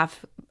year and a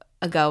half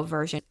ago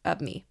version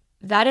of me.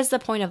 That is the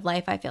point of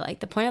life, I feel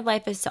like. The point of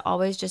life is to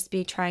always just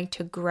be trying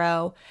to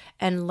grow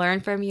and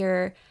learn from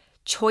your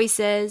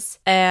choices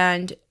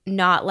and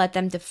not let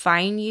them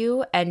define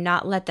you and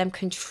not let them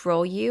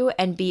control you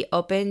and be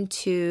open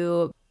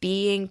to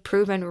being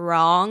proven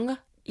wrong.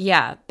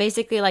 Yeah,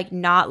 basically like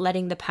not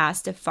letting the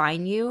past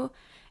define you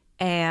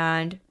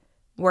and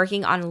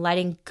working on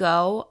letting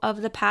go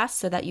of the past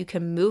so that you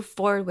can move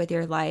forward with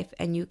your life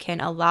and you can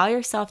allow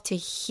yourself to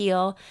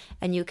heal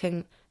and you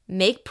can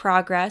make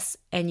progress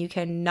and you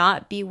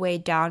cannot be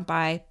weighed down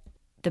by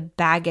the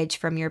baggage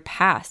from your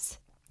past.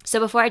 So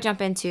before I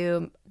jump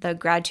into the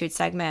gratitude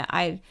segment,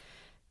 I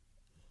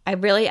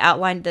really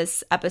outlined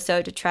this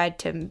episode to try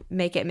to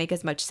make it make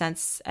as much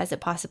sense as it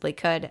possibly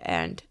could.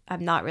 And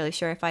I'm not really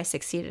sure if I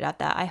succeeded at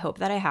that. I hope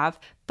that I have.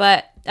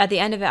 But at the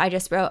end of it, I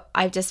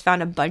just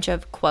found a bunch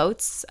of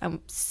quotes. I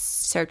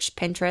searched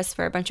Pinterest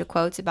for a bunch of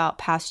quotes about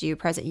past you,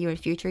 present you, and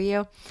future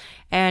you.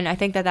 And I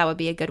think that would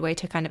be a good way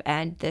to kind of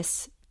end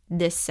this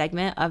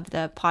segment of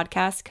the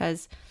podcast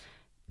because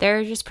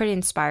they're just pretty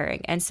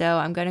inspiring. And so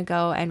I'm going to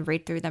go and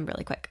read through them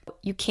really quick.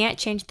 You can't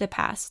change the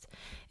past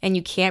and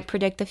you can't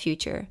predict the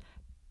future,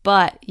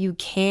 but you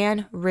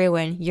can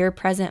ruin your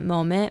present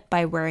moment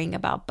by worrying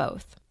about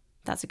both.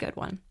 That's a good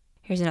one.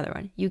 Here's another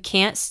one. You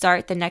can't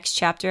start the next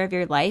chapter of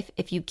your life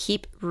if you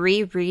keep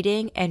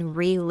rereading and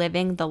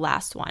reliving the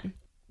last one.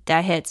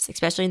 that hits,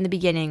 especially in the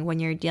beginning when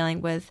you're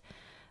dealing with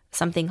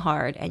something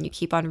hard and you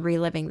keep on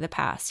reliving the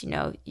past.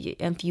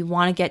 If you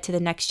want to get to the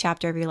next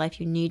chapter of your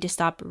life, you need to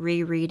stop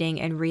rereading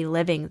and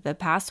reliving the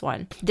past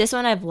one. This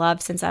one I've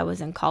loved since I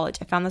was in college.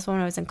 I found this one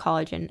when I was in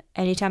college, and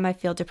anytime I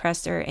feel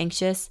depressed or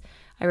anxious,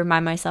 I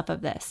remind myself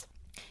of this.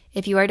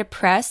 If you are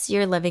depressed,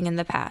 you're living in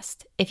the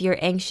past. If you're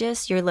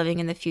anxious, you're living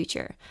in the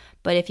future.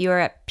 But if you are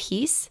at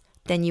peace,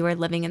 then you are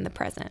living in the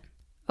present.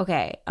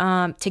 Okay,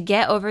 to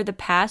get over the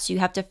past, you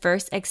have to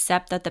first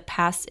accept that the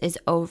past is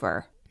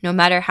over. No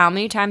matter how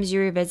many times you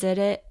revisit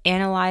it,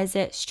 analyze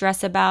it,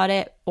 stress about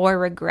it, or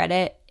regret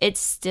it, it's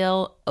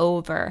still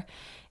over.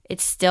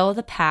 It's still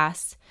the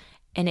past,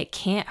 and it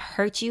can't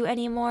hurt you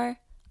anymore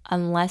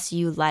unless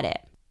you let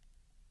it.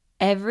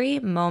 Every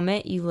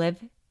moment you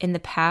live in the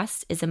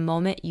past is a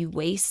moment you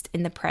waste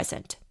in the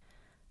present.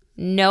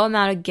 No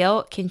amount of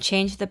guilt can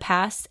change the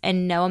past,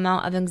 and no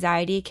amount of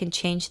anxiety can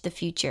change the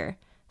future.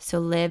 So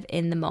live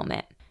in the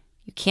moment.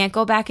 You can't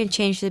go back and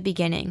change the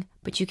beginning,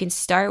 but you can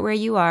start where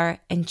you are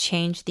and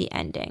change the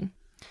ending.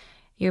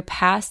 Your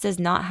past does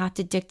not have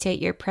to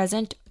dictate your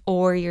present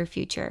or your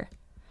future.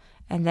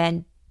 And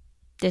then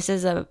this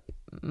is a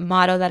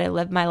motto that I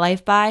live my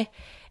life by,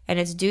 and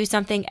it's do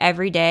something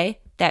every day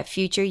that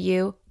future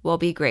you will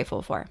be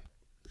grateful for.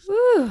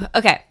 Woo.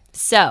 Okay,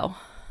 so,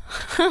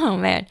 oh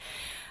man.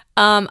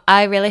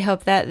 I really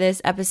hope that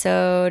this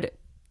episode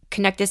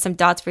connected some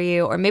dots for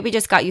you, or maybe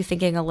just got you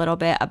thinking a little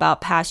bit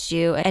about past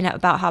you and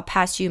about how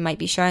past you might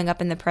be showing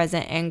up in the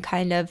present and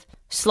kind of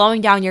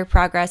slowing down your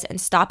progress and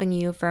stopping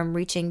you from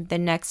reaching the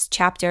next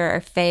chapter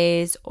or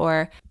phase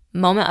or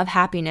moment of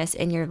happiness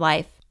in your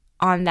life.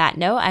 On that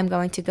note, I'm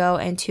going to go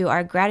into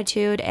our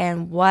gratitude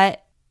and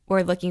what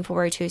we're looking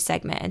forward to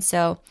segment. And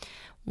so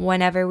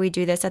whenever we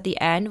do this at the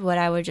end, what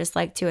I would just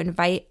like to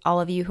invite all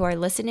of you who are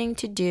listening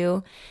to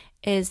do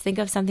is think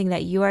of something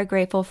that you are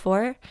grateful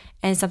for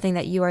and something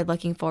that you are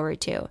looking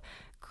forward to.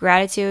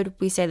 Gratitude,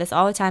 we say this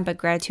all the time, but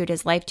gratitude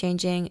is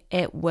life-changing.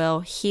 It will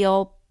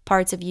heal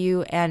parts of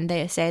you, and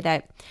they say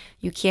that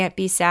you can't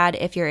be sad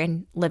if you're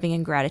living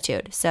in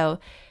gratitude. So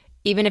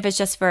even if it's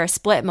just for a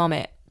split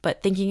moment,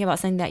 but thinking about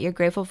something that you're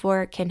grateful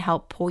for can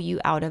help pull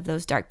you out of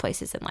those dark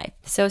places in life.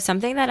 So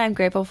something that I'm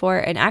grateful for,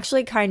 and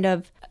actually kind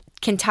of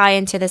can tie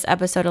into this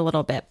episode a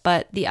little bit,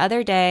 but the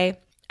other day,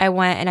 I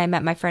went and I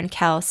met my friend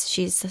Kels.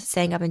 She's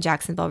staying up in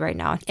Jacksonville right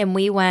now. And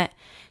we went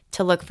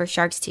to look for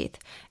shark's teeth.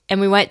 And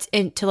we went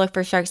to look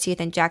for shark's teeth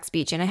in Jax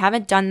Beach. And I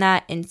haven't done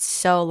that in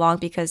so long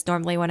because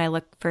normally when I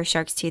look for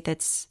shark's teeth,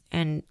 it's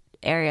in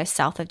areas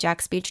south of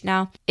Jax Beach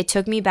now. It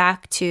took me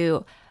back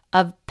to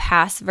a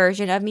past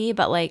version of me,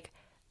 but like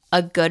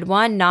a good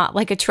one, not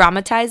like a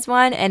traumatized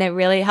one. And it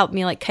really helped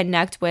me like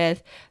connect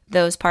with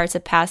those parts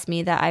of past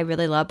me that I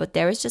really love. But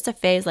there was just a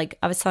phase, like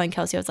I was telling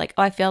Kelsey, I was like,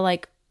 oh, I feel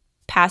like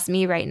past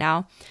me right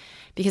now,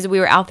 because we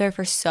were out there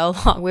for so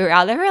long. We were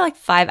out there for like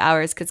 5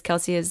 hours because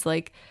Kelsey is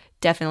like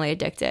definitely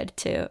addicted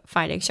to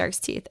finding shark's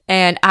teeth.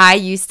 And I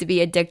used to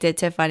be addicted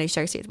to finding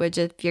shark's teeth, which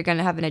if you're going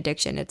to have an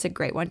addiction, it's a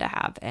great one to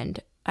have.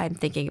 And I'm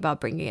thinking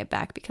about bringing it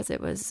back because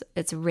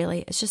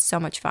it's just so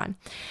much fun.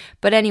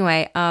 But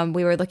anyway,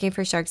 we were looking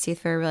for shark's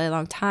teeth for a really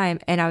long time,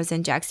 and I was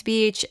in Jax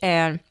Beach,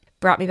 and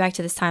brought me back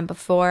to this time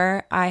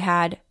before I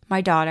had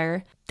my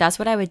daughter. That's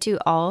what I would do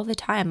all the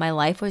time. My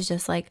life was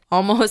just like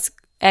almost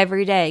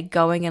every day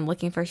going and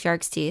looking for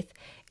shark's teeth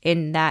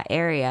in that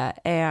area.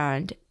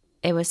 And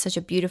it was such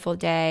a beautiful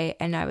day,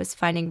 and I was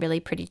finding really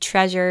pretty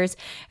treasures.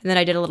 And then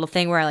I did a little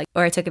thing where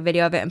I took a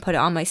video of it and put it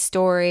on my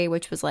story,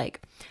 which was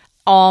like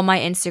all my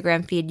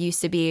Instagram feed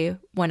used to be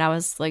when I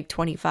was like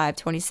 25,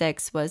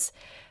 26 was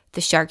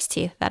the shark's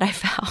teeth that I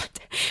found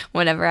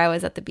whenever I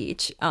was at the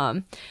beach.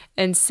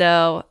 And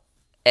so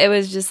it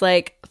was just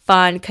like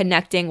fun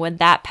connecting with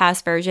that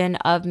past version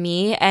of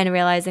me and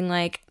realizing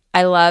like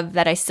I love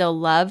that I still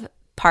love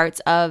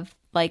parts of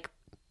like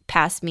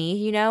past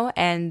me,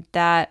 and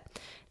that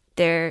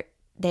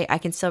I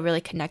can still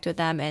really connect with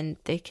them, and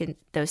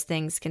those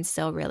things can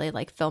still really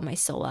like fill my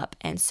soul up.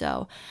 And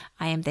so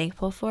I am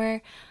thankful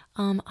for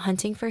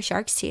hunting for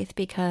shark's teeth,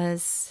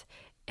 because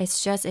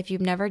it's just, if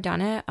you've never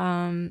done it,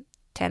 10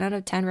 out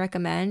of 10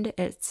 recommend.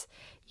 It's,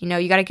 you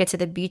got to get to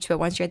the beach, but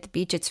once you're at the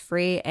beach, it's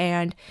free.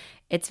 And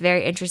it's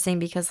very interesting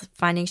because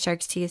finding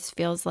shark's teeth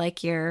feels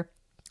like you're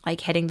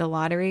like hitting the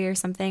lottery or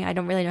something. I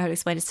don't really know how to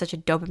explain. It's such a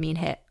dopamine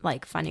hit,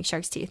 like finding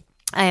shark's teeth.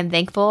 I am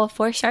thankful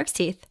for shark's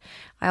teeth.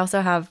 I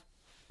also have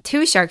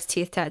 2 shark's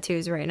teeth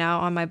tattoos right now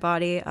on my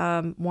body.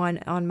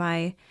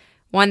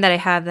 One that I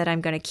have that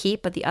I'm going to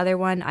keep, but the other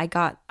one I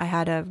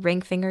had a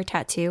ring finger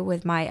tattoo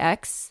with my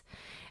ex.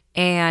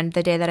 And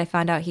the day that I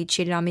found out he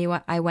cheated on me,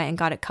 I went and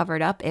got it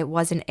covered up. It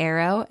was an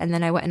arrow. And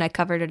then I went and I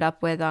covered it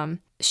up with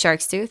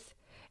shark's tooth.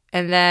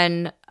 And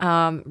then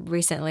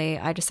recently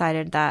I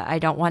decided that I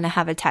don't want to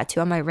have a tattoo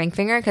on my ring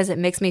finger because it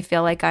makes me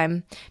feel like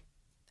I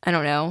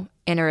don't know,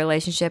 in a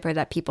relationship, or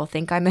that people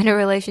think I'm in a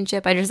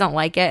relationship. I just don't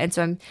like it. And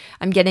so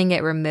I'm getting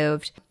it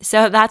removed.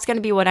 So that's going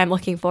to be what I'm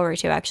looking forward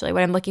to, actually.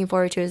 What I'm looking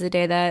forward to is the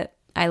day that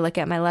I look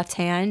at my left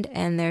hand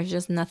and there's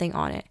just nothing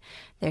on it.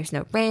 There's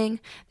no ring.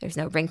 There's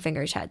no ring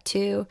finger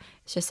tattoo.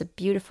 It's just a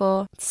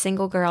beautiful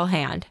single girl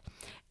hand.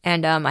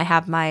 And I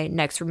have my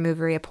next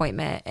removery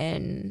appointment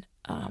in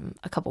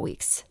a couple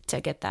weeks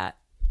to get that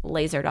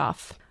lasered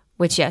off,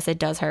 which, yes, it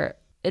does hurt.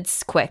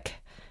 It's quick,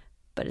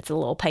 but it's a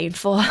little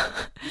painful.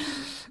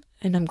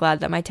 And I'm glad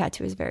that my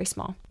tattoo is very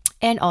small.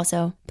 And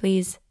also,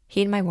 please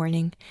heed my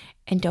warning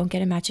and don't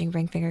get a matching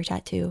ring finger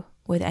tattoo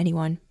with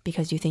anyone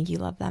because you think you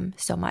love them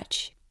so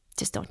much.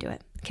 Just don't do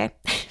it, okay?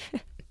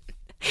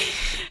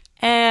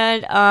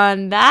 And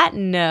on that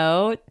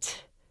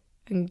note,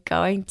 I'm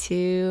going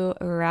to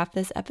wrap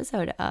this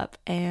episode up,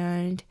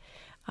 and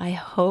I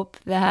hope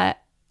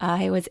that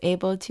I was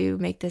able to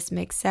make this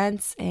make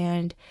sense,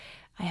 and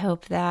I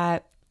hope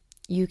that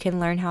you can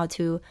learn how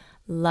to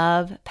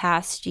love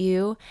past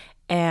you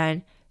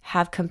and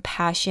have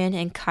compassion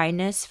and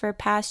kindness for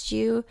past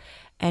you.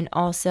 And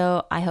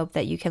also, I hope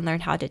that you can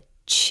learn how to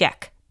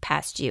check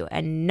past you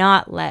and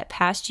not let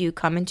past you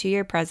come into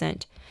your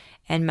present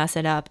and mess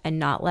it up, and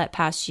not let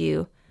past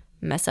you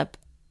mess up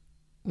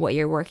what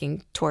you're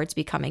working towards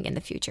becoming in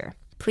the future.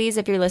 Please,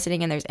 if you're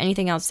listening and there's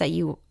anything else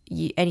that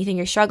anything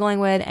you're struggling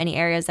with, any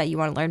areas that you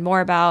want to learn more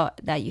about,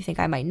 that you think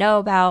I might know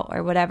about,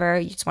 or whatever,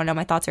 you just want to know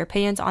my thoughts or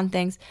opinions on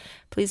things,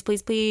 please,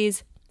 please,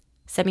 please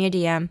send me a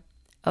DM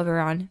over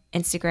on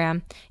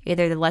Instagram,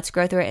 either the Let's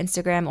Grow Through It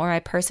Instagram or my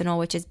personal,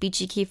 which is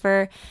Beachy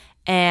Kiefer,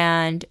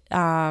 and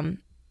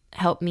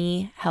help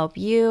me help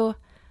you.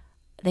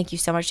 Thank you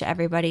so much to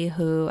everybody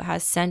who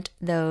has sent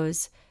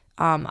those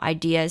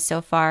ideas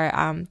so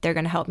far. They're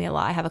going to help me a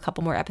lot. I have a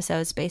couple more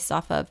episodes based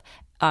off of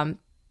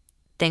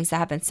things that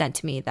have been sent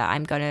to me that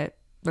I'm going to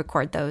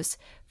record those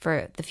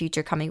for the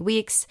future coming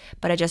weeks.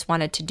 But I just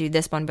wanted to do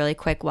this one really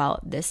quick while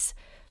this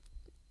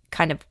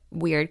kind of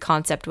weird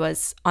concept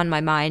was on my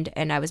mind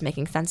and I was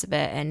making sense of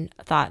it, and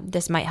thought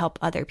this might help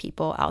other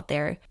people out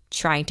there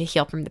trying to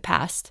heal from the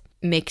past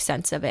make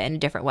sense of it in a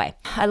different way.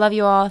 I love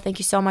you all. Thank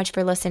you so much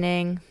for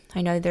listening.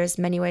 I know there's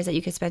many ways that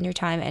you could spend your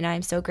time, and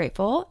I'm so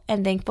grateful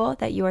and thankful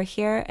that you are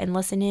here and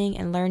listening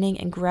and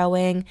learning and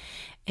growing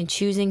and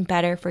choosing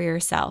better for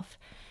yourself.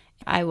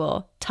 I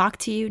will talk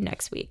to you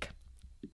next week.